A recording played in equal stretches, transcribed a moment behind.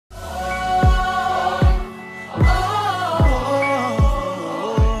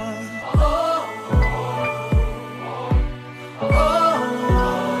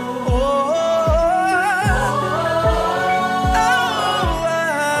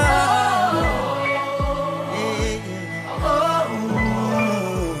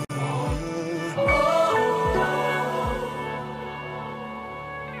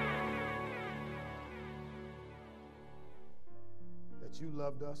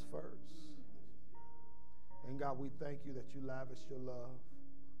us first. And God, we thank you that you lavish your love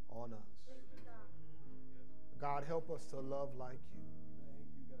on us. God, help us to love like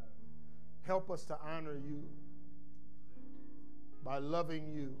you. Help us to honor you by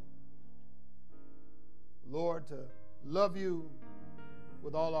loving you. Lord, to love you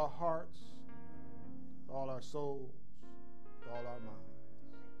with all our hearts, all our souls, all our minds.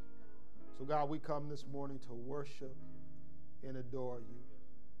 So God, we come this morning to worship and adore you.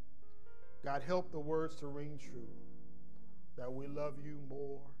 God, help the words to ring true, that we love you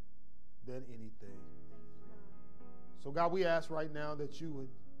more than anything. So God, we ask right now that you would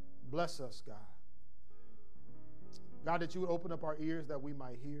bless us, God. God, that you would open up our ears that we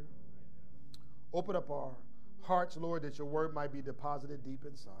might hear. Open up our hearts, Lord, that your word might be deposited deep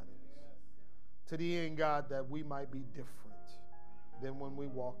inside of us. To the end, God, that we might be different than when we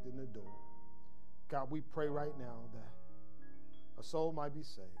walked in the door. God, we pray right now that a soul might be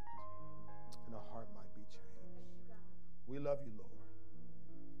saved and a heart might be changed. We love you, Lord,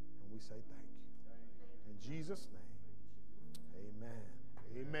 and we say thank you. In Jesus' name,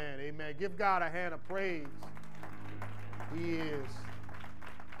 amen. Amen. Amen. Give God a hand of praise. He is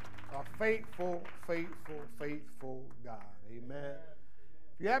a faithful, faithful, faithful God. Amen.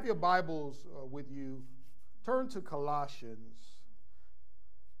 If you have your Bibles with you, turn to Colossians.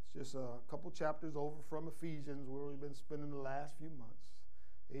 It's just a couple chapters over from Ephesians, where we've been spending the last few months.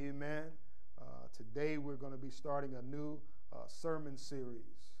 Amen. Today we're going to be starting a new sermon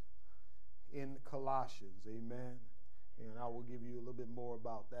series in Colossians. Amen. And I will give you a little bit more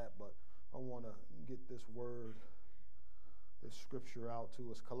about that, but I want to get this word, this scripture out to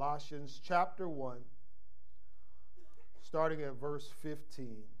us. Colossians chapter 1, starting at verse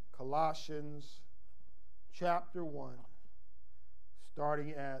 15. Colossians chapter 1,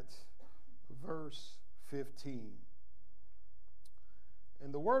 starting at verse 15.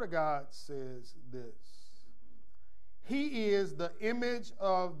 And the word of God says this: He is the image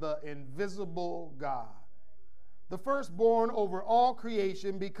of the invisible God, the firstborn over all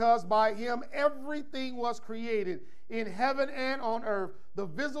creation, because by him everything was created in heaven and on earth, the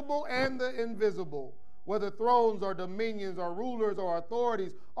visible and the invisible, whether thrones or dominions or rulers or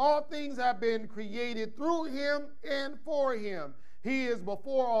authorities. All things have been created through him and for him. He is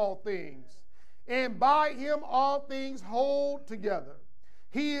before all things, and by him all things hold together.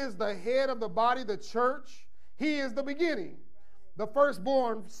 He is the head of the body, the church. He is the beginning, the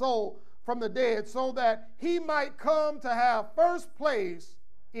firstborn soul from the dead, so that he might come to have first place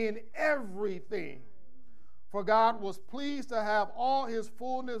in everything. For God was pleased to have all his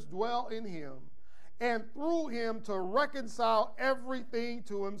fullness dwell in him, and through him to reconcile everything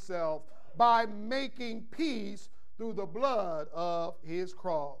to himself by making peace through the blood of his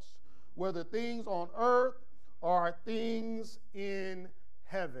cross, whether things on earth or things in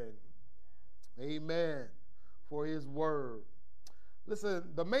heaven. Amen. For his word. Listen,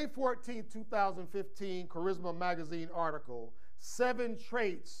 the May 14th, 2015 Charisma Magazine article, 7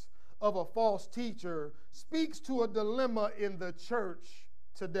 Traits of a False Teacher, speaks to a dilemma in the church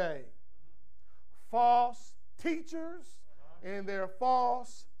today. False teachers and their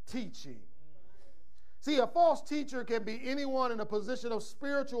false teaching. See, a false teacher can be anyone in a position of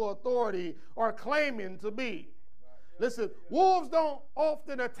spiritual authority or claiming to be. Listen, wolves don't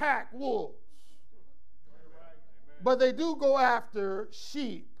often attack wolves, but they do go after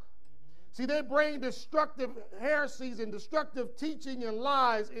sheep. See, they bring destructive heresies and destructive teaching and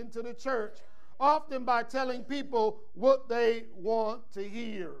lies into the church, often by telling people what they want to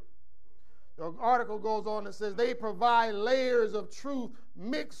hear. The article goes on and says they provide layers of truth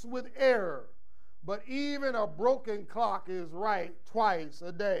mixed with error, but even a broken clock is right twice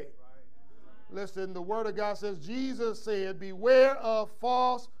a day. Listen, the word of God says, Jesus said, beware of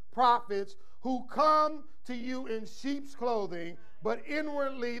false prophets who come to you in sheep's clothing, but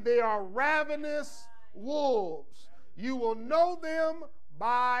inwardly they are ravenous wolves. You will know them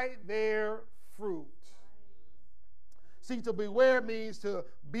by their fruit. See, to beware means to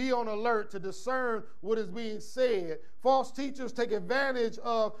be on alert, to discern what is being said. False teachers take advantage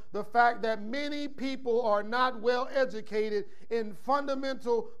of the fact that many people are not well educated in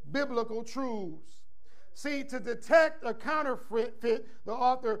fundamental biblical truths. See, to detect a counterfeit, the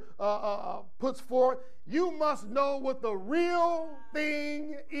author puts forth, you must know what the real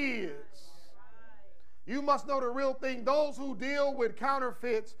thing is. You must know the real thing. Those who deal with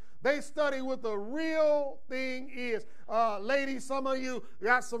counterfeits, they study what the real thing is. Ladies, some of you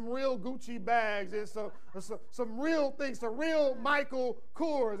got some real Gucci bags and some real things, some real Michael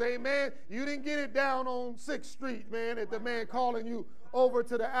Kors, amen. You didn't get it down on 6th Street, man, at the man calling you over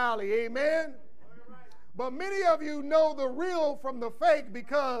to the alley, amen. But many of you know the real from the fake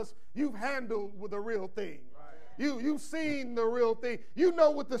because you've handled with the real thing. You've seen the real thing. You know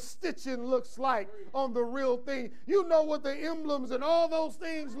what the stitching looks like on the real thing. You know what the emblems and all those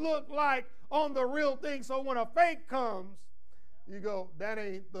things look like on the real thing. So when a fake comes, you go, that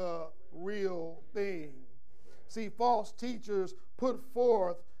ain't the real thing. See, false teachers put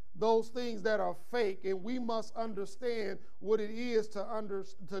forth those things that are fake, and we must understand what it is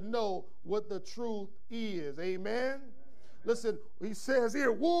to know what the truth is. Amen? Listen, he says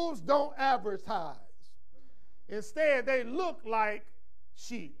here, wolves don't advertise. Instead, they look like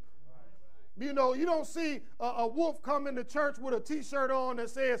sheep. You know, you don't see a wolf come into church with a T-shirt on that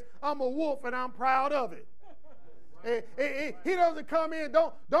says, I'm a wolf and I'm proud of it. He doesn't come in,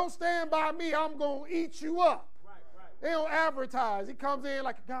 don't stand by me, I'm going to eat you up. They don't advertise. He comes in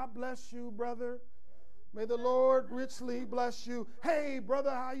like, God bless you, brother. May the Lord richly bless you. Hey,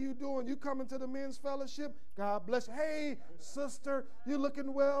 brother, how you doing? You coming to the men's fellowship? God bless you. Hey, sister, you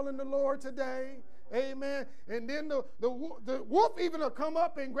looking well in the Lord today? Amen. And then the wolf even will come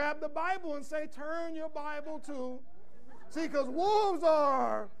up and grab the Bible and say, turn your Bible to. See, because wolves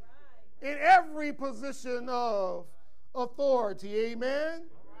are in every position of authority. Amen.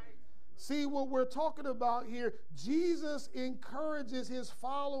 See what we're talking about here. Jesus encourages his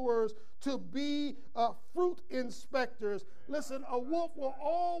followers to be fruit inspectors. Listen, a wolf will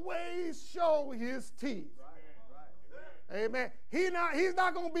always show his teeth. Amen. He's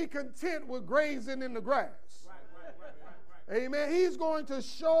not going to be content with grazing in the grass. Amen. He's going to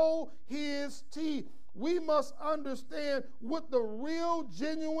show his teeth. We must understand what the real,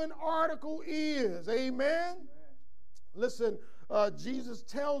 genuine article is. Amen. Listen, Jesus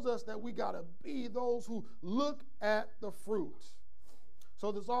tells us that we got to be those who look at the fruit.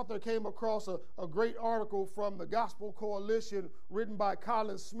 So this author came across a great article from the Gospel Coalition written by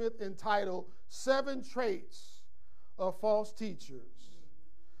Colin Smith entitled 7 Traits of False Teachers.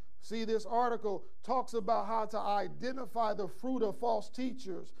 See, this article talks about how to identify the fruit of false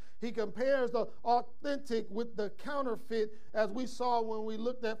teachers. He compares the authentic with the counterfeit, as we saw when we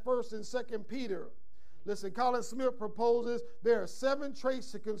looked at 1st and 2nd Peter. Listen, Colin Smith proposes there are 7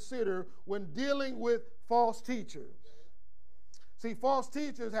 traits to consider when dealing with false teachers. See, false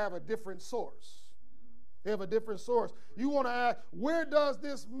teachers have a different source. They have a different source. You want to ask, where does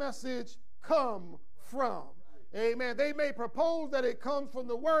this message come from? Amen. They may propose that it comes from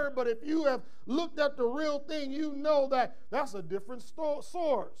the word, but if you have looked at the real thing, you know that that's a different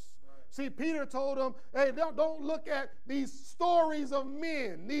source. See, Peter told them, hey, don't look at these stories of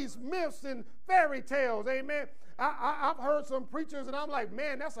men, these myths and fairy tales. Amen. I've heard some preachers, and I'm like,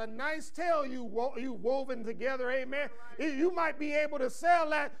 man, that's a nice tale you woven together. Amen. You might be able to sell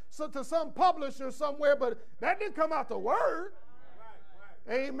that to some publisher somewhere, but that didn't come out the word.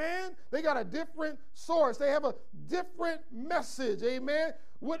 Amen. They got a different source. They have a different message. Amen.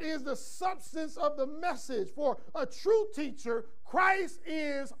 What is the substance of the message? For a true teacher, Christ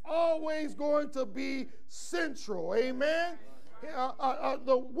is always going to be central. Amen.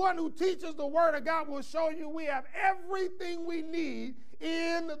 The one who teaches the word of God will show you we have everything we need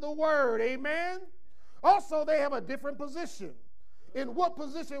in the word. Amen. Also, they have a different position. In what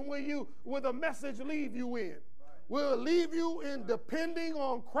position will the message leave you in? Will it leave you in depending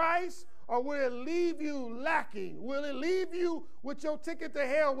on Christ, or will it leave you lacking? Will it leave you with your ticket to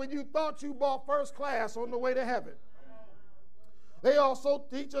hell when you thought you bought first class on the way to heaven? They also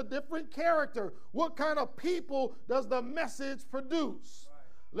teach a different character. What kind of people does the message produce?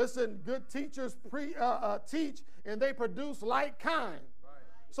 Listen, good teachers teach, and they produce like kind.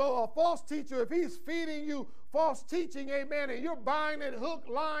 So a false teacher, if he's feeding you false teaching, amen, and you're buying it hook,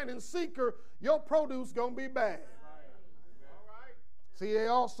 line, and sinker, your produce going to be bad. See,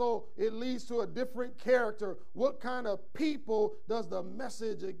 it leads to a different character. What kind of people does the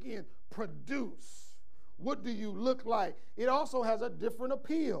message, again, produce? What do you look like? It also has a different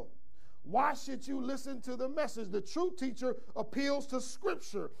appeal. Why should you listen to the message? The true teacher appeals to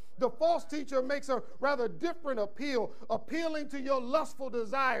Scripture. The false teacher makes a rather different appeal, appealing to your lustful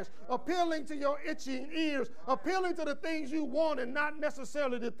desires, appealing to your itching ears, appealing to the things you want and not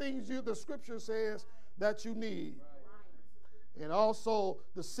necessarily the things the Scripture says that you need. And also,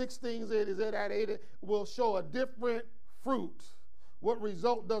 the 6 things it is at 8 will show a different fruit. What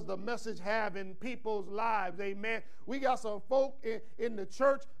result does the message have in people's lives? Amen. We got some folk in the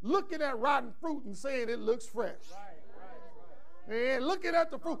church looking at rotten fruit and saying it looks fresh. And looking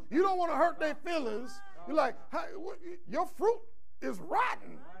at the fruit, you don't want to hurt their feelings. You're like, your fruit is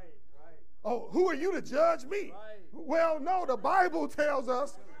rotten. Oh, who are you to judge me? Well, no, the Bible tells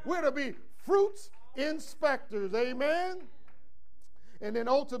us we're to be fruits inspectors. Amen. And then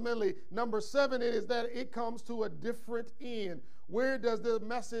ultimately, number 7 is that it comes to a different end. Where does the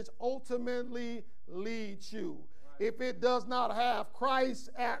message ultimately lead you? If it does not have Christ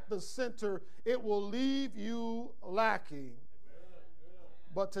at the center, it will leave you lacking.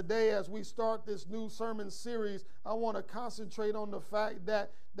 But today, as we start this new sermon series, I want to concentrate on the fact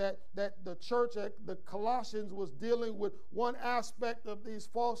that the church at the Colossians was dealing with one aspect of these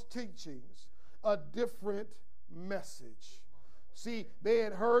false teachings, a different message. See, they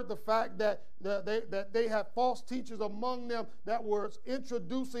had heard the fact that they had false teachers among them that were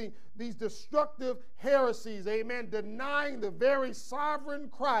introducing these destructive heresies, amen, denying the very sovereign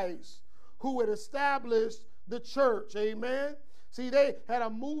Christ who had established the church, amen. See, they had a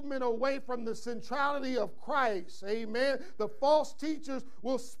movement away from the centrality of Christ, amen. The false teachers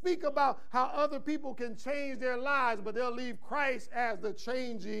will speak about how other people can change their lives, but they'll leave Christ as the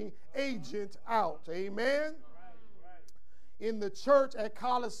changing agent out, amen. In the church at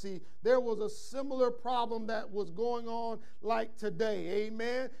Colossae, there was a similar problem that was going on like today,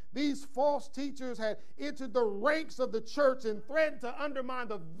 amen. These false teachers had entered the ranks of the church and threatened to undermine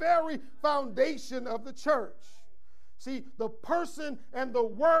the very foundation of the church. See, the person and the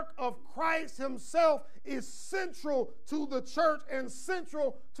work of Christ himself is central to the church and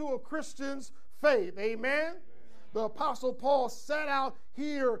central to a Christian's faith. Amen? The Apostle Paul set out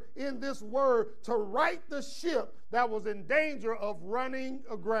here in this word to right the ship that was in danger of running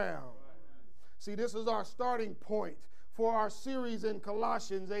aground. See, this is our starting point for our series in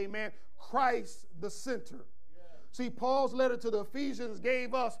Colossians, amen, Christ the center. See, Paul's letter to the Ephesians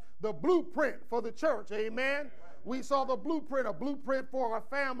gave us the blueprint for the church, amen. We saw the blueprint, a blueprint for our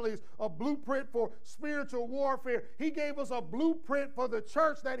families, a blueprint for spiritual warfare. He gave us a blueprint for the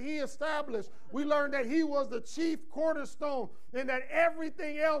church that he established. We learned that he was the chief cornerstone and that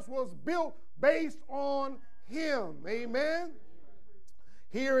everything else was built based on him. Amen?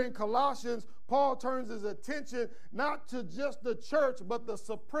 Here in Colossians, Paul turns his attention not to just the church, but the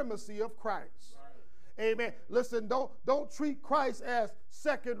supremacy of Christ. Amen. Listen, don't treat Christ as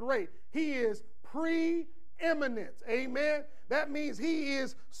second rate. He is preeminent. Amen. That means he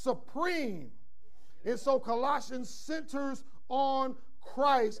is supreme. And so Colossians centers on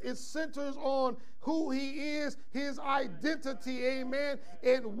Christ. It centers on who he is, his identity, amen,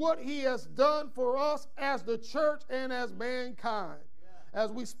 and what he has done for us as the church and as mankind.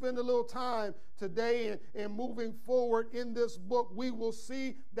 As we spend a little time today and moving forward in this book, we will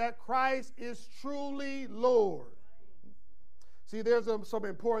see that Christ is truly Lord. See, there's some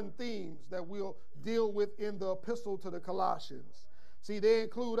important themes that we'll deal with in the epistle to the Colossians. See, they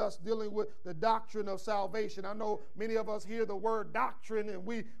include us dealing with the doctrine of salvation. I know many of us hear the word doctrine and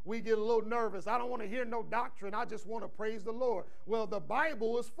we get a little nervous. I don't want to hear no doctrine. I just want to praise the Lord. Well, the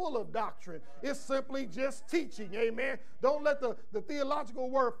Bible is full of doctrine. It's simply just teaching, amen. Don't let the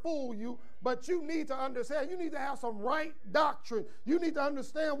theological word fool you, but you need to understand. You need to have some right doctrine. You need to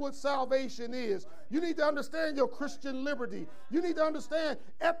understand what salvation is. You need to understand your Christian liberty. You need to understand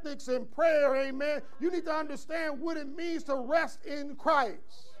ethics and prayer, amen. You need to understand what it means to rest in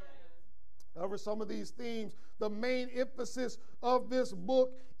Christ. Over some of these themes, the main emphasis of this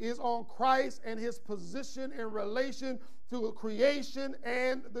book is on Christ and his position in relation to creation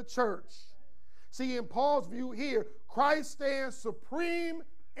and the church. See, in Paul's view here, Christ stands supreme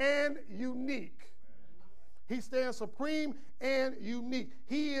and unique. He stands supreme and unique.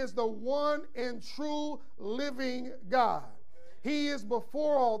 He is the one and true living God. He is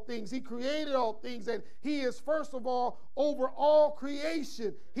before all things. He created all things, and he is first of all over all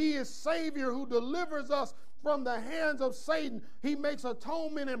creation. He is Savior who delivers us from the hands of Satan. He makes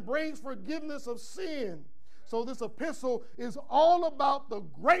atonement and brings forgiveness of sin. So this epistle is all about the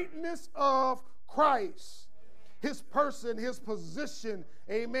greatness of Christ, his person, his position,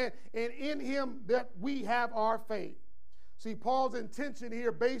 amen, and in him that we have our faith. See, Paul's intention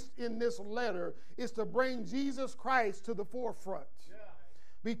here, based in this letter, is to bring Jesus Christ to the forefront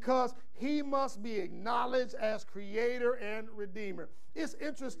because he must be acknowledged as creator and redeemer. It's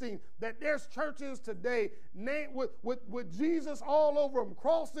interesting that there's churches today named with Jesus all over them,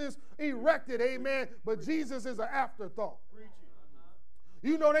 crosses erected, amen, but Jesus is an afterthought.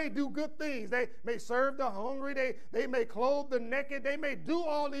 You know, they do good things. They may serve the hungry. They may clothe the naked. They may do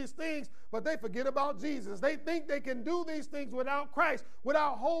all these things, but they forget about Jesus. They think they can do these things without Christ,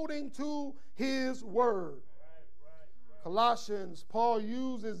 without holding to his word. Colossians, Paul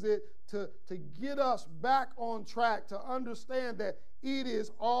uses it to get us back on track, to understand that it is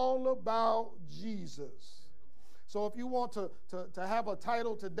all about Jesus. So if you want to have a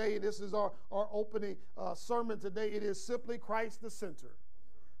title today, this is our opening sermon today. It is simply Christ the Center.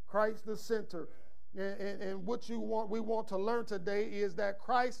 Christ the center. and what we want to learn today is that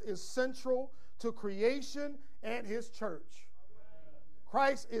Christ is central to creation and his church.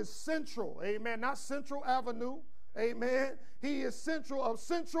 Christ is central, amen, not Central Avenue, amen. He is central, of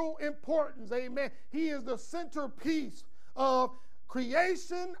central importance, amen. He is the centerpiece of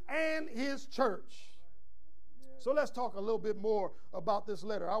creation and his church. So let's talk a little bit more about this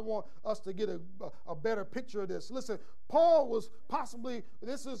letter. I want us to get a better picture of this. Listen, Paul was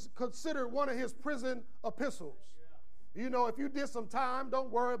this is considered one of his prison epistles. You know, if you did some time,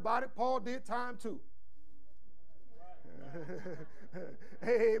 don't worry about it. Paul did time too.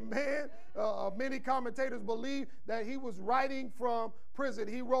 Amen. Many commentators believe that he was writing from prison.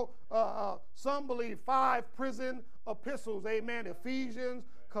 He wrote, some believe, 5 prison epistles. Amen. Ephesians,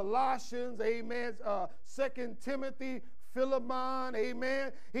 Colossians, amen, 2 Timothy, Philemon,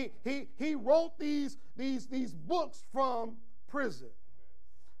 amen. He wrote these books from prison.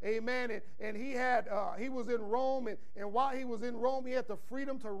 Amen. And he was in Rome, and while he was in Rome, he had the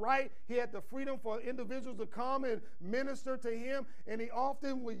freedom to write. He had the freedom for individuals to come and minister to him. And he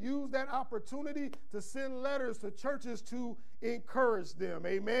often would use that opportunity to send letters to churches to encourage them.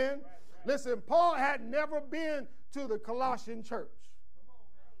 Amen. Right. Listen, Paul had never been to the Colossian church.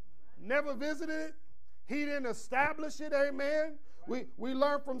 Never visited it. He didn't establish it. Amen. We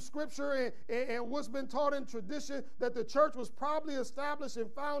learn from Scripture and what's been taught in tradition that the church was probably established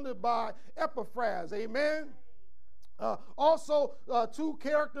and founded by Epaphras. Amen. Also, 2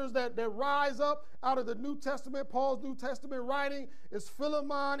 characters that rise up out of the New Testament, Paul's New Testament writing, is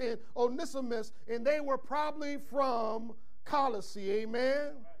Philemon and Onesimus, and they were probably from Colossae.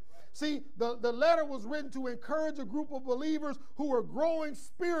 Amen. See, the letter was written to encourage a group of believers who were growing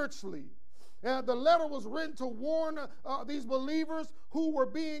spiritually. The letter was written to warn these believers who were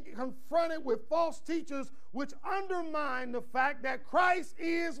being confronted with false teachers, which undermine the fact that Christ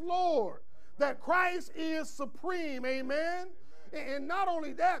is Lord, that Christ is supreme. Amen. And not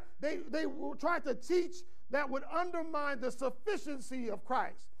only that, they were trying to teach that would undermine the sufficiency of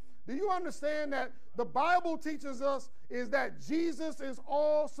Christ. Do you understand that the Bible teaches us is that Jesus is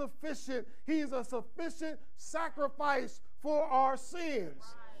all sufficient? He is a sufficient sacrifice for our sins.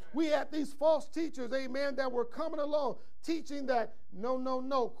 We had these false teachers, amen, that were coming along teaching that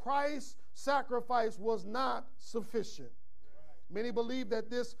no, Christ's sacrifice was not sufficient. Many believe that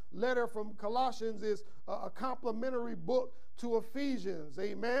this letter from Colossians is a complementary book to Ephesians,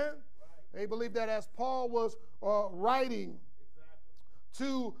 amen. They believe that as Paul was writing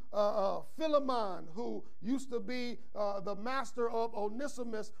to Philemon, who used to be the master of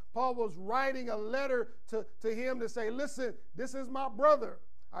Onesimus, Paul was writing a letter to him to say, listen, this is my brother.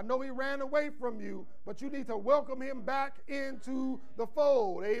 I know he ran away from you, but you need to welcome him back into the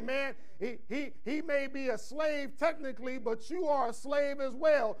fold. Amen. He may be a slave technically, but you are a slave as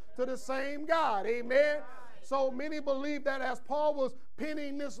well to the same God. Amen. So many believe that as Paul was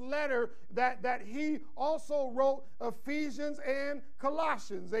penning this letter, that he also wrote Ephesians and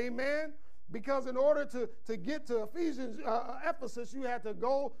Colossians. Amen. Because in order to get to Ephesus, you had to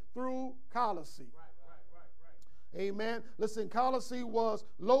go through Colossae. Amen. Listen, Colossae was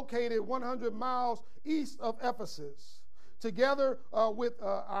located 100 miles east of Ephesus. Together with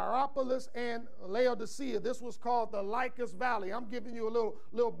Hierapolis and Laodicea. This was called the Lycus Valley. I'm giving you a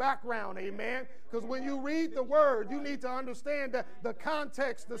little background, amen? Because when you read the word, you need to understand that the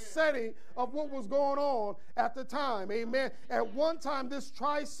context, the setting of what was going on at the time, amen? At one time, this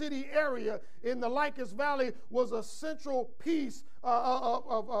Tri-City area in the Lycus Valley was a central piece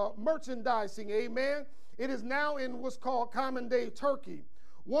of merchandising, amen? It is now in what's called common-day Turkey.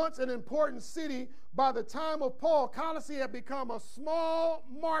 Once an important city, by the time of Paul, Colossae had become a small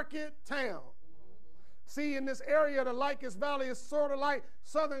market town. See, in this area, the Lycus Valley is sort of like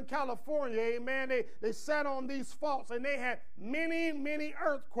Southern California, amen. They sat on these faults, and they had many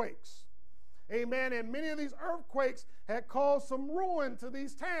earthquakes, amen. And many of these earthquakes had caused some ruin to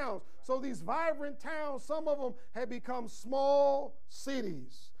these towns. So these vibrant towns, some of them had become small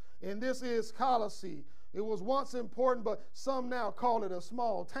cities. And this is Colossae. It was once important, but some now call it a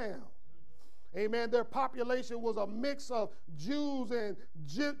small town. Amen. Their population was a mix of Jews and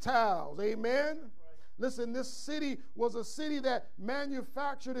Gentiles. Amen. Listen, this city was a city that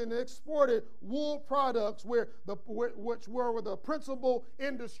manufactured and exported wool products which were the principal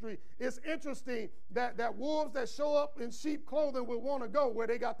industry. It's interesting that wolves that show up in sheep clothing would want to go where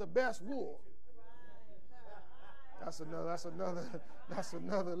they got the best wool. That's another lesson.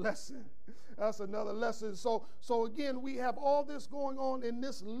 That's another lesson. So again, we have all this going on in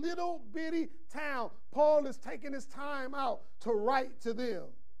this little bitty town. Paul is taking his time out to write to them.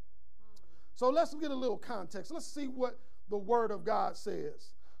 So let's get a little context. Let's see what the Word of God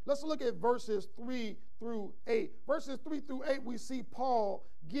says. Let's look at verses 3 through 8. Verses 3 through 8, we see Paul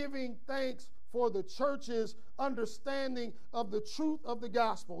giving thanks for the church's understanding of the truth of the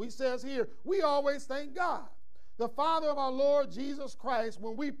gospel. He says here, we always thank God, the Father of our Lord Jesus Christ,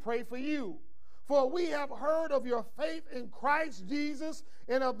 when we pray for you. For we have heard of your faith in Christ Jesus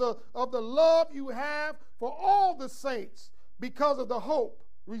and of the love you have for all the saints because of the hope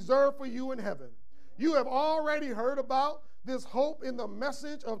reserved for you in heaven. You have already heard about this hope in the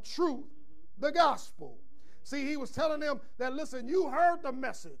message of truth, the gospel. See, he was telling them that, listen, you heard the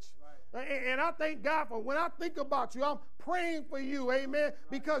message. And I thank God for when I think about you, I'm praying for you, amen,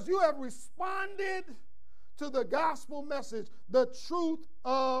 because you have responded to the gospel message, the truth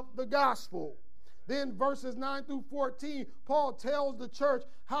of the gospel. Then verses 9 through 14, Paul tells the church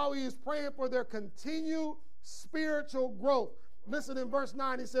how he is praying for their continued spiritual growth. Listen, in verse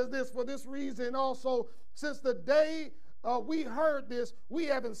 9, he says this, for this reason also, since the day we heard this, we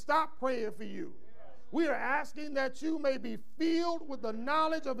haven't stopped praying for you. We are asking that you may be filled with the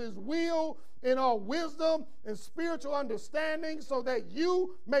knowledge of his will in all wisdom and spiritual understanding, so that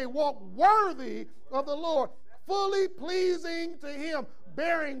you may walk worthy of the Lord, fully pleasing to him,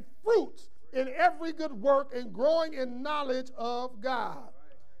 bearing fruits in every good work and growing in knowledge of God.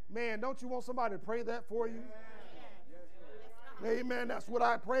 Man, don't you want somebody to pray that for you? Amen. That's what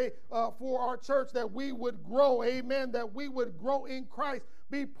I pray for our church, that we would grow. Amen. That we would grow in Christ,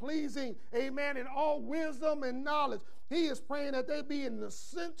 be pleasing. Amen. In all wisdom and knowledge. He is praying that they be in the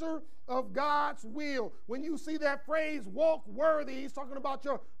center of God's will. When you see that phrase, walk worthy, he's talking about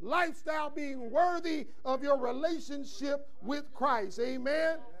your lifestyle being worthy of your relationship with Christ.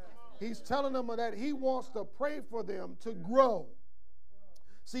 Amen. He's telling them that he wants to pray for them to grow.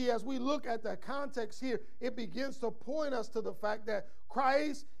 See, as we look at the context here, it begins to point us to the fact that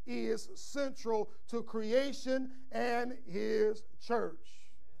Christ is central to creation and his church.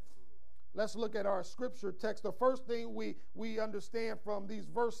 Let's look at our scripture text. The first thing we understand from these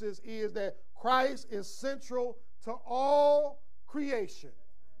verses is that Christ is central to all creation.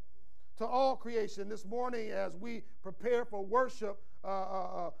 To all creation. This morning, as we prepare for worship,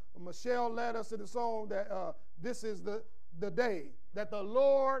 Michelle led us in the song that this is the day that the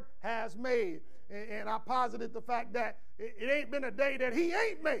Lord has made. And I posited the fact that it ain't been a day that he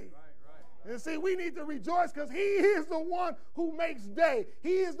ain't made. And see, we need to rejoice because he is the one who makes day.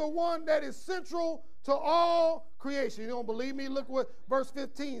 He is the one that is central to all creation. You don't believe me? Look what verse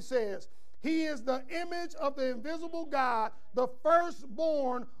 15 says. He is the image of the invisible God, the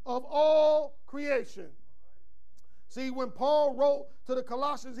firstborn of all creation. See, when Paul wrote to the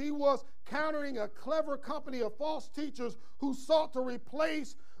Colossians, he was countering a clever company of false teachers who sought to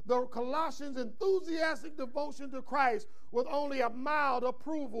replace the Colossians' enthusiastic devotion to Christ with only a mild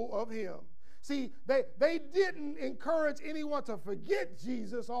approval of him. See, they didn't encourage anyone to forget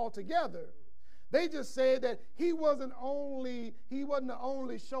Jesus altogether. They just said that he wasn't the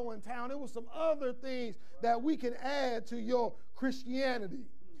only show in town. There was some other things that we can add to your Christianity.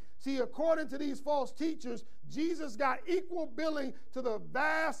 See, according to these false teachers, Jesus got equal billing to the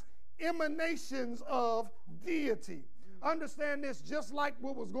vast emanations of deity. Understand this, just like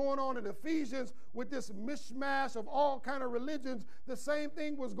what was going on in Ephesians with this mishmash of all kind of religions, the same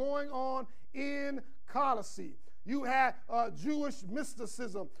thing was going on in Colossae. You had Jewish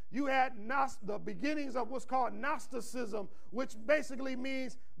mysticism. You had the beginnings of what's called Gnosticism, which basically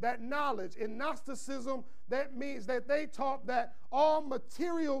means that knowledge. In Gnosticism, that means that they taught that all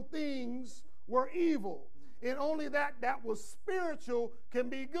material things were evil. And only that was spiritual can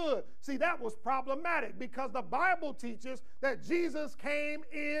be good. See, that was problematic because the Bible teaches that Jesus came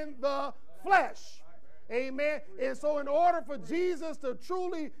in the flesh. Amen. And so in order for Jesus to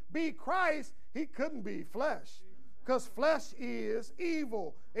truly be Christ, he couldn't be flesh because flesh is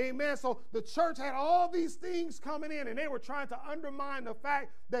evil. Amen. So the church had all these things coming in and they were trying to undermine the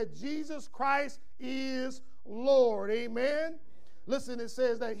fact that Jesus Christ is Lord. Amen. Listen, it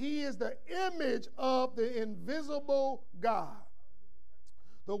says that he is the image of the invisible God.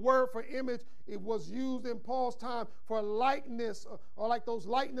 The word for image, it was used in Paul's time for likeness, or like those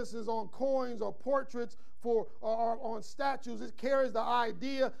likenesses on coins or portraits or on statues. It carries the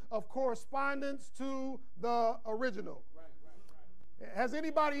idea of correspondence to the original. Right. Has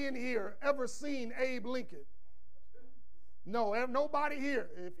anybody in here ever seen Abe Lincoln? No, nobody here.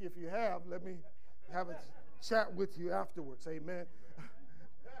 If you have, let me have a chat with you afterwards. Amen.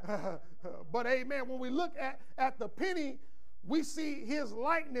 But amen, when we look at the penny, we see his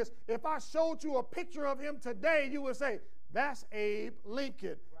likeness. If I showed you a picture of him today, you would say, that's Abe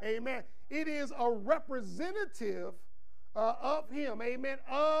Lincoln. Right. Amen. It is a representative of him. Amen.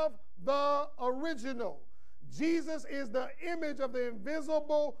 Of the original. Jesus is the image of the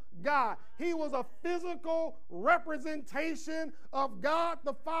invisible God. He was a physical representation of God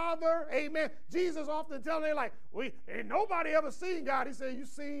the Father. Amen. Jesus often tells them, like, ain't nobody ever seen God. He said, you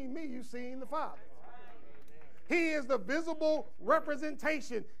seen me, you seen the Father. He is the visible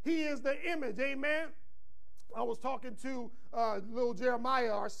representation. He is the image. Amen. I was talking to little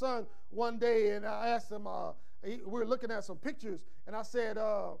Jeremiah, our son, one day, and I asked him, we were looking at some pictures, and I said,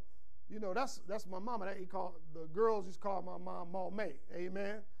 you know, that's my mama. The girls used to call my mom Mom May.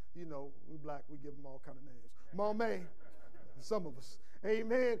 Amen. You know, we black, we give them all kind of names. Mom May, some of us.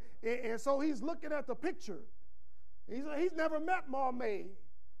 Amen. And so he's looking at the picture. He's never met Mom May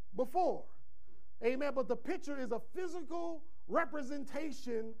before. Amen. But the picture is a physical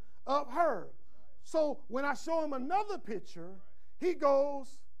representation of her. So when I show him another picture, he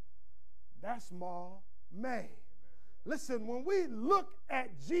goes, that's Ma May. Listen, when we look at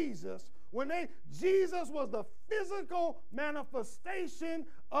Jesus, Jesus was the physical manifestation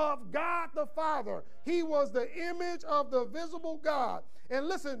of God the Father. He was the image of the visible God. And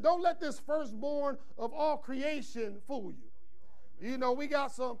listen, don't let this firstborn of all creation fool you. You know, we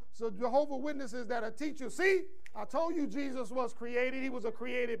got some Jehovah's Witnesses that'll teach you, see, I told you Jesus was created. He was a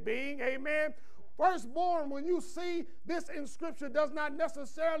created being. Amen. Firstborn, when you see this in Scripture, does not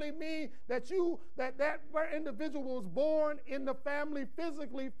necessarily mean that that individual was born in the family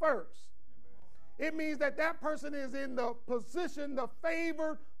physically first. It means that person is in the position, the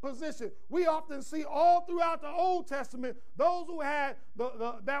favored position. We often see all throughout the Old Testament, those who had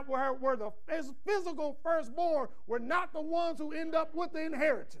that were the physical firstborn were not the ones who end up with the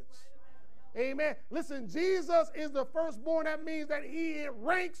inheritance. Amen. Listen, Jesus is the firstborn. That means that he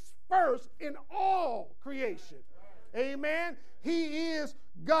ranks first in all creation. Amen. He is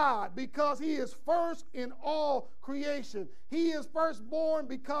God because he is first in all creation. He is firstborn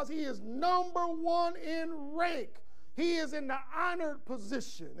because he is number one in rank. He is in the honored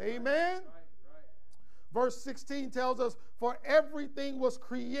position. Amen. Verse 16 tells us, for everything was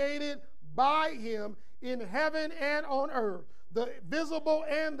created by him in heaven and on earth, the visible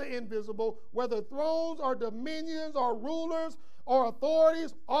and the invisible, whether thrones or dominions or rulers or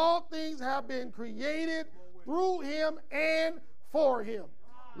authorities, all things have been created through him and for him.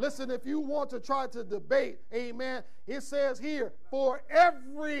 Listen, if you want to try to debate, amen, it says here, for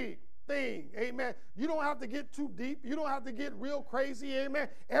everything, amen. You don't have to get too deep. You don't have to get real crazy, amen.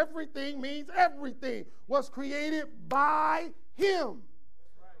 Everything means everything was created by him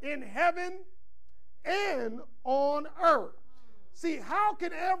in heaven and on earth. See, how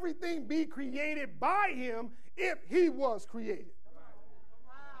can everything be created by him if he was created?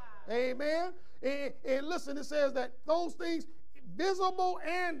 Amen. And listen, it says that those things, visible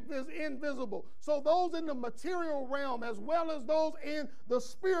and invisible, so those in the material realm as well as those in the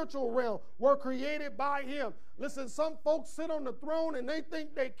spiritual realm, were created by him. Listen, some folks sit on the throne and they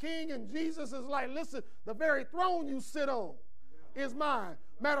think they're king, and Jesus is like, listen, the very throne you sit on is mine.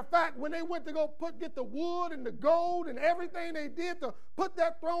 Matter of fact, when they went to go get the wood and the gold and everything they did to put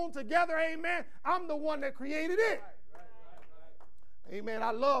that throne together, amen, I'm the one that created it. Amen.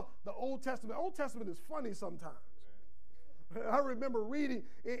 I love the Old Testament. Old Testament is funny sometimes. I remember reading,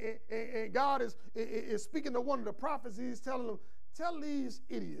 and God is speaking to one of the prophets. He's telling them, tell these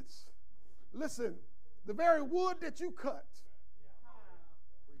idiots, listen, the very wood that you cut,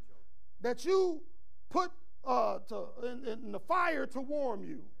 that you put in the fire to warm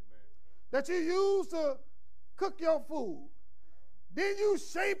you, that you use to cook your food, then you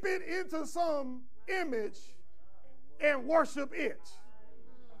shape it into some image and worship it.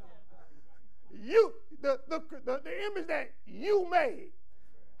 The image that you made.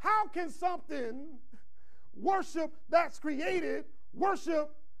 How can something worship that's created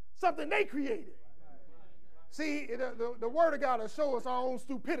worship something they created? See, the Word of God will show us our own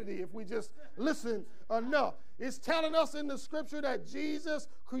stupidity if we just listen enough. It's telling us in the Scripture that Jesus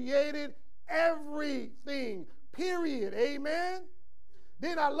created everything, period. Amen?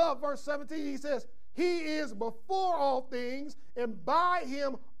 Then I love verse 17. He says, he is before all things, and by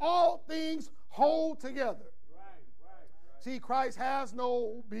him all things hold together. See, Christ has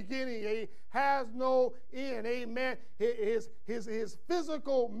no beginning. He has no end. Amen. His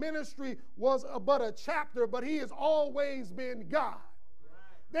physical ministry was but a chapter, but he has always been God.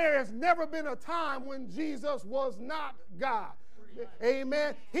 There has never been a time when Jesus was not God.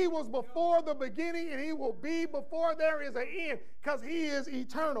 Amen. He was before the beginning, and he will be before there is an end, because he is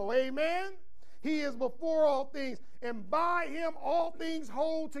eternal. Amen. He is before all things, and by him all things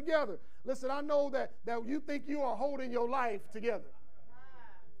hold together. Listen, I know that you think you are holding your life together.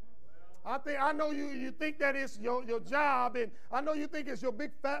 I know you think that it's your job, and I know you think it's your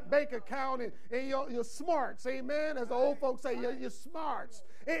big fat bank account and your smarts, amen, as the old folks say, your smarts.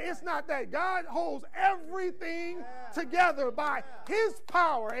 It's not that. God holds everything together by his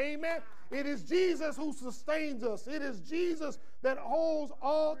power, amen. It is Jesus who sustains us. It is Jesus that holds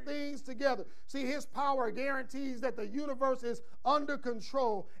all things together. See, his power guarantees that the universe is under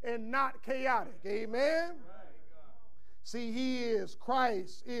control and not chaotic, amen. See,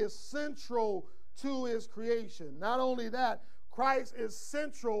 Christ is central to his creation. Not only that, Christ is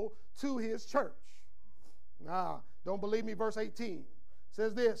central to his church. Don't believe me, verse 18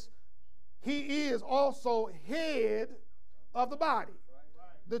 says this: he is also head of the body,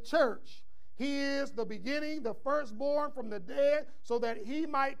 the church. He is the beginning, the firstborn from the dead, so that he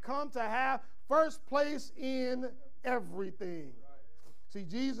might come to have first place in everything. See,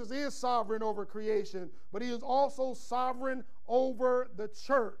 Jesus is sovereign over creation, but he is also sovereign over the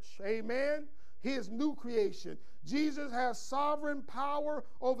church. Amen? His new creation. Jesus has sovereign power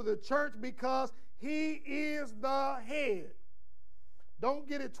over the church because he is the head. Don't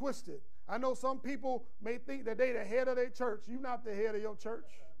get it twisted. I know some people may think that they're the head of their church. You're not the head of your church.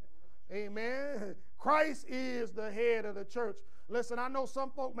 Amen. Christ is the head of the church. Listen, I know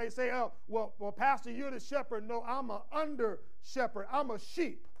some folk may say, oh, well, Pastor, you're the shepherd. No, I'm an under shepherd. I'm a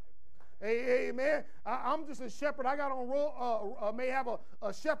sheep. Amen. I'm just a shepherd. I got on, may have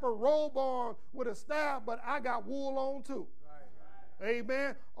a shepherd robe on with a staff, but I got wool on too. Right.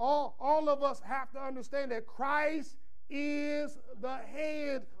 Amen. All of us have to understand that Christ is the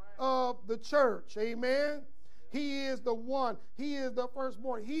head of the church. Amen. He is the one. He is the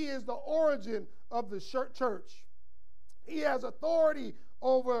firstborn. He is the origin of the church. He has authority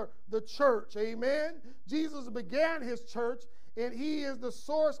over the church. Amen. Jesus began his church, and he is the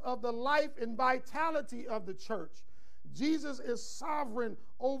source of the life and vitality of the church. Jesus is sovereign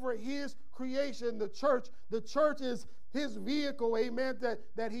over his creation, the church. The church is his vehicle, amen,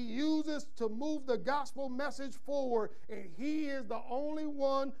 that he uses to move the gospel message forward, and he is the only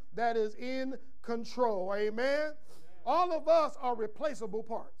one that is in control. Amen. All of us are replaceable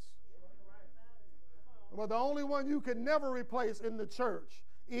parts. But the only one you can never replace in the church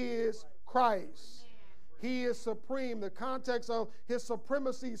is Christ. He is supreme. The context of his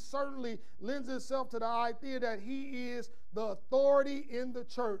supremacy certainly lends itself to the idea that he is the authority in the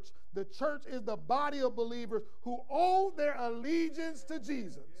church. The church is the body of believers who owe their allegiance to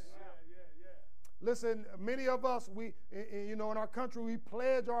Jesus. Listen, many of us, in our country, we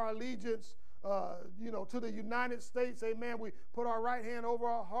pledge our allegiance to the United States. Amen. We put our right hand over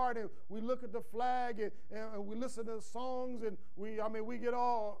our heart and we look at the flag and we listen to the songs and we get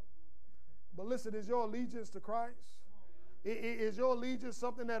all. But listen, is your allegiance to Christ? Is your allegiance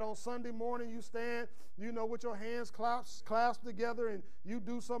something that on Sunday morning you stand, with your hands clasped together and you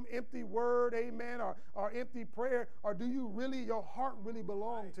do some empty word, amen, or empty prayer? Or do your heart really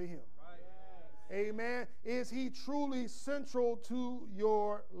belong to him? Amen. Is he truly central to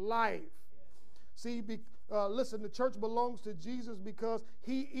your life? See, listen, the church belongs to Jesus because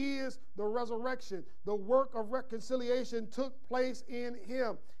he is the resurrection. The work of reconciliation took place in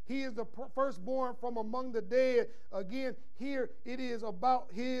him. He is the firstborn from among the dead. Again, here it is about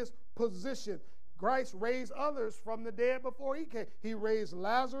his position. Christ raised others from the dead before he came. He raised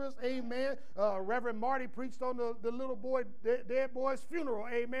Lazarus, amen. Reverend Marty preached on the little boy, dead boy's funeral,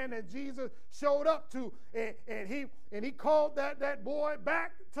 amen, that Jesus showed up to. And he called that boy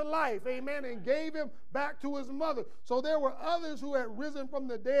back to life, amen, and gave him back to his mother. So there were others who had risen from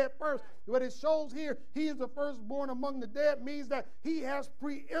the dead first. But it shows here he is the firstborn among the dead means that he has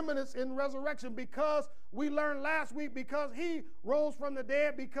preeminence in resurrection because we learned last week because he rose from the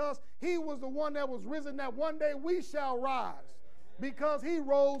dead, because he was the one that was risen, that one day we shall rise. Because he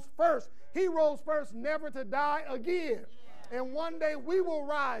rose first. He rose first never to die again. And one day we will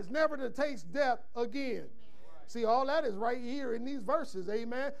rise never to taste death again. See, all that is right here in these verses,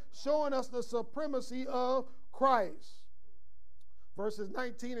 amen, showing us the supremacy of Christ. Verses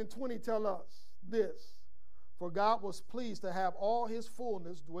 19 and 20 tell us this: for God was pleased to have all his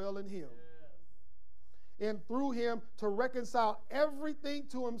fullness dwell in him, and through him to reconcile everything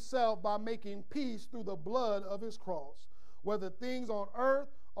to himself by making peace through the blood of his cross, whether things on earth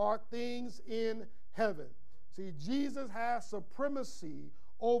or things in heaven. See, Jesus has supremacy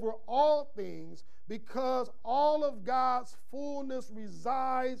over all things because all of God's fullness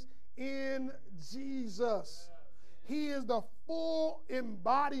resides in Jesus. He is the full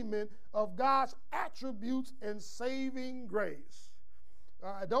embodiment of God's attributes and saving grace.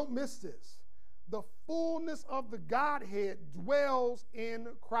 Don't miss this. The fullness of the Godhead dwells in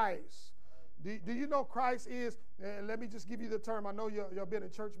Christ. Do you know Christ is, and let me just give you the term. I know y'all been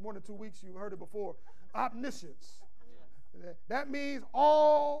in church more than 2 weeks. You heard it before. Omniscience. That means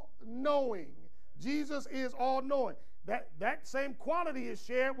all-knowing. Jesus is all-knowing. That same quality is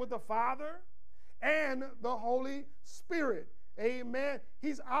shared with the Father and the Holy Spirit. Amen.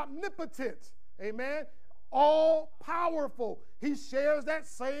 He's omnipotent. Amen. All-powerful. He shares that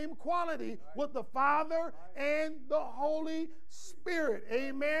same quality with the Father and the Holy Spirit.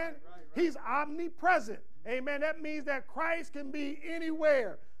 Amen. He's omnipresent. Amen. That means that Christ can be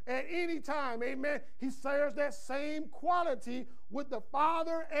anywhere at any time. Amen. He shares that same quality with the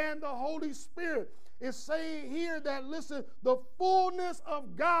Father and the Holy Spirit. It's saying here that, listen, the fullness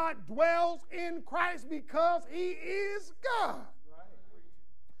of God dwells in Christ because he is God.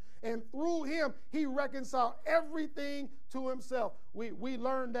 And through him, he reconciled everything to himself. We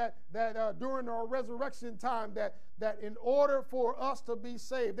learned that during our resurrection time that in order for us to be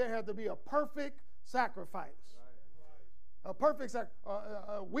saved, there had to be a perfect sacrifice. A perfect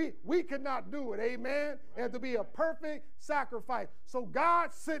sacrifice. We could not do it. Amen. It had to be a perfect sacrifice. So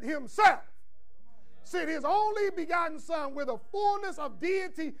God sent himself. Sent his only begotten Son, where the fullness of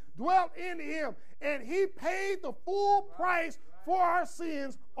deity dwelt in him. And he paid the full price for our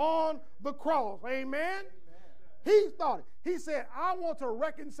sins on the cross. Amen. He thought it. He said, I want to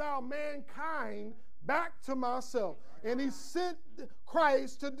reconcile mankind back to myself. And he sent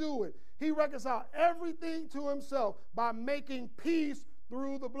Christ to do it. He reconciled everything to himself by making peace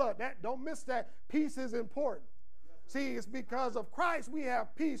through the blood. Don't miss that. Peace is important. See, it's because of Christ we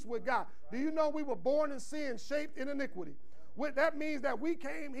have peace with God. Do you know we were born in sin, shaped in iniquity? That means that we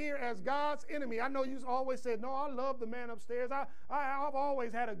came here as God's enemy. I know you always said, no, I love the man upstairs. I've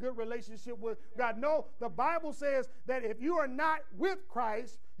always had a good relationship with God. No, the Bible says that if you are not with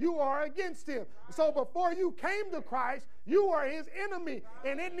Christ, you are against him. So before you came to Christ, you are his enemy.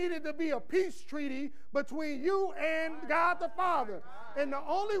 And it needed to be a peace treaty between you and God the Father. And the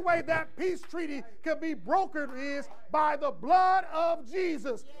only way that peace treaty could be brokered is by the blood of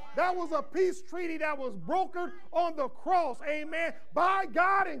Jesus. That was a peace treaty that was brokered on the cross, amen, by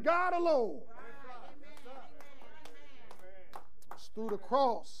God and God alone. It's through the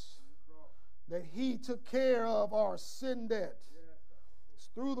cross that he took care of our sin debt. It's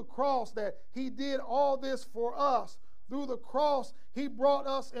through the cross that he did all this for us. Through the cross, he brought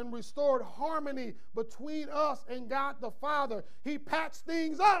us and restored harmony between us and God the Father. He patched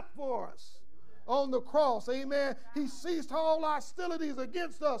things up for us on the cross. Amen. He ceased all hostilities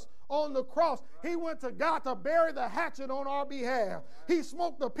against us on the cross. He went to God to bury the hatchet on our behalf. He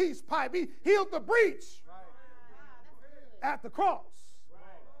smoked the peace pipe. He healed the breach at the cross.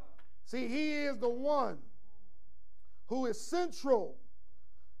 See, he is the one who is central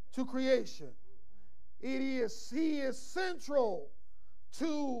to creation. He is central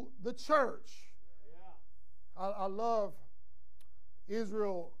to the church. I love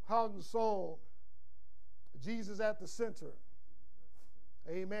Israel Houghton's song, Jesus at the center.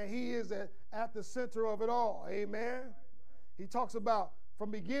 Amen. He is at the center of it all. Amen. He talks about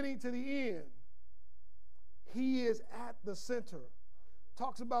from beginning to the end, he is at the center.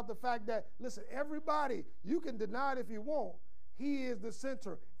 Talks about the fact that, listen, everybody, you can deny it if you want. He is the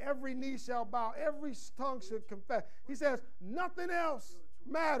center. Every knee shall bow. Every tongue should confess. He says nothing else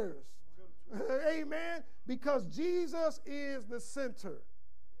matters. Amen. Because Jesus is the center.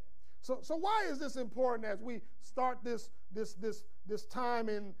 So why is this important as we start this time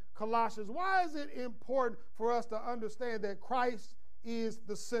in Colossians? Why is it important for us to understand that Christ is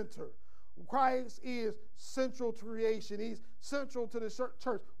the center? Christ is central to creation. He's central to the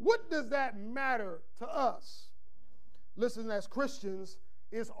church. What does that matter to us? Listen, as Christians,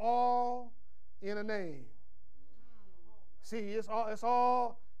 it's all in a name. See, it's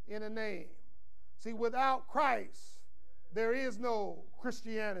all in a name. See, without Christ, there is no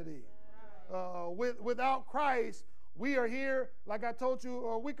Christianity. Without Christ, we are here, like I told you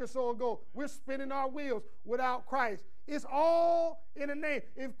a week or so ago, we're spinning our wheels without Christ. It's all in a name.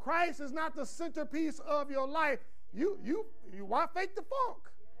 If Christ is not the centerpiece of your life, you why fake the funk?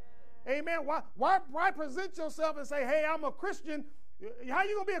 Amen. Why present yourself and say, hey, I'm a Christian? How are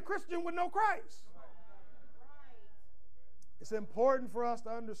you going to be a Christian with no Christ? It's important for us to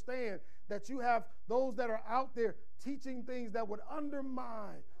understand that you have those that are out there teaching things that would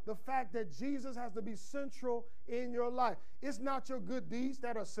undermine the fact that Jesus has to be central in your life. It's not your good deeds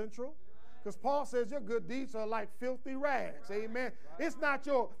that are central. Because Paul says your good deeds are like filthy rags. Amen. It's not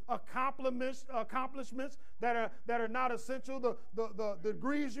your accomplishments that are not essential. The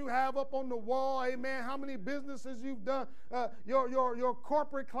degrees you have up on the wall. Amen. How many businesses you've done. Your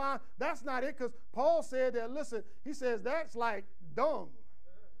corporate client. That's not it. Because Paul said that, listen, he says that's like dung.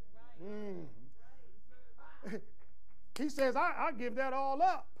 He says, I give that all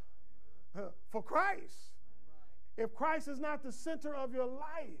up for Christ. If Christ is not the center of your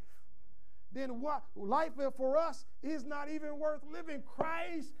life, then what life for us is not even worth living.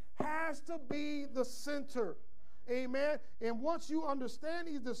 Christ has to be the center. Amen. And once you understand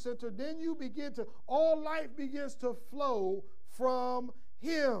he's the center, then you begin to, all life begins to flow from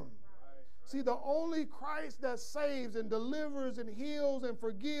him. See, the only Christ that saves and delivers and heals and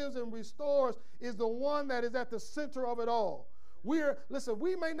forgives and restores is the one that is at the center of it all. Listen,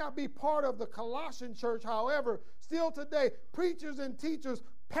 we may not be part of the Colossian church, however, still today, preachers and teachers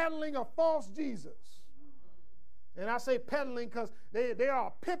peddling a false Jesus. And I say peddling because they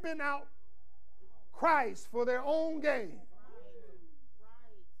are pimping out Christ for their own gain.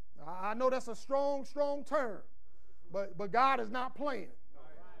 I know that's a strong term, but God is not playing.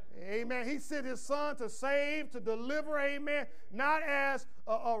 Amen. He sent his son to save, to deliver, amen, not as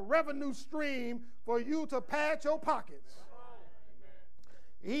a revenue stream for you to pad your pockets.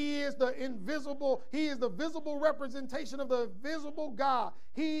 He is the invisible, he is the visible representation of the visible God.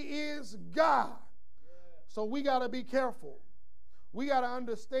 He is God. So we got to be careful. We got to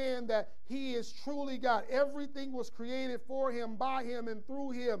understand that he is truly God. Everything was created for him, by him, and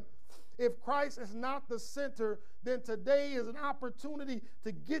through him. If Christ is not the center, then today is an opportunity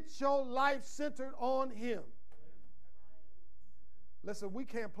to get your life centered on him. Listen, we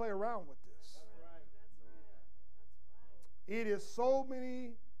can't play around with this. It is so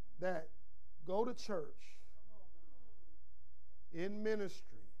many that go to church in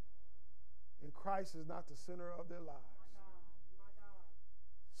ministry, and Christ is not the center of their lives.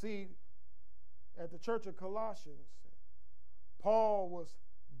 See, at the church of Colossians, Paul was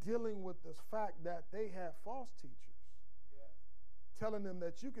dealing with the fact that they had false teachers, telling them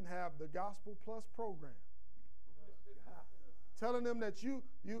that you can have the Gospel Plus program, telling them that you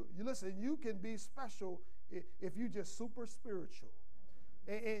listen, you can be special if you just super spiritual,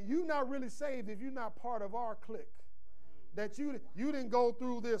 and you're not really saved if you're not part of our clique. That you didn't go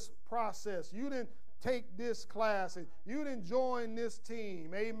through this process, you didn't take this class, and you didn't join this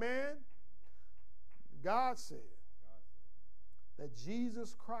team. Amen. God said that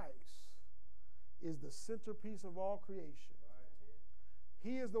Jesus Christ is the centerpiece of all creation.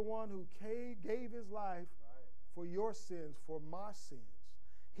 He is the one who gave his life for your sins, for my sins.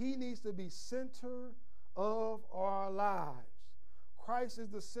 He needs to be center of our lives. Christ is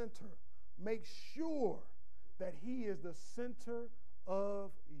the center. Make sure that he is the center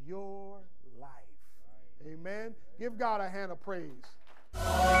of your life. Amen. Give God a hand of praise.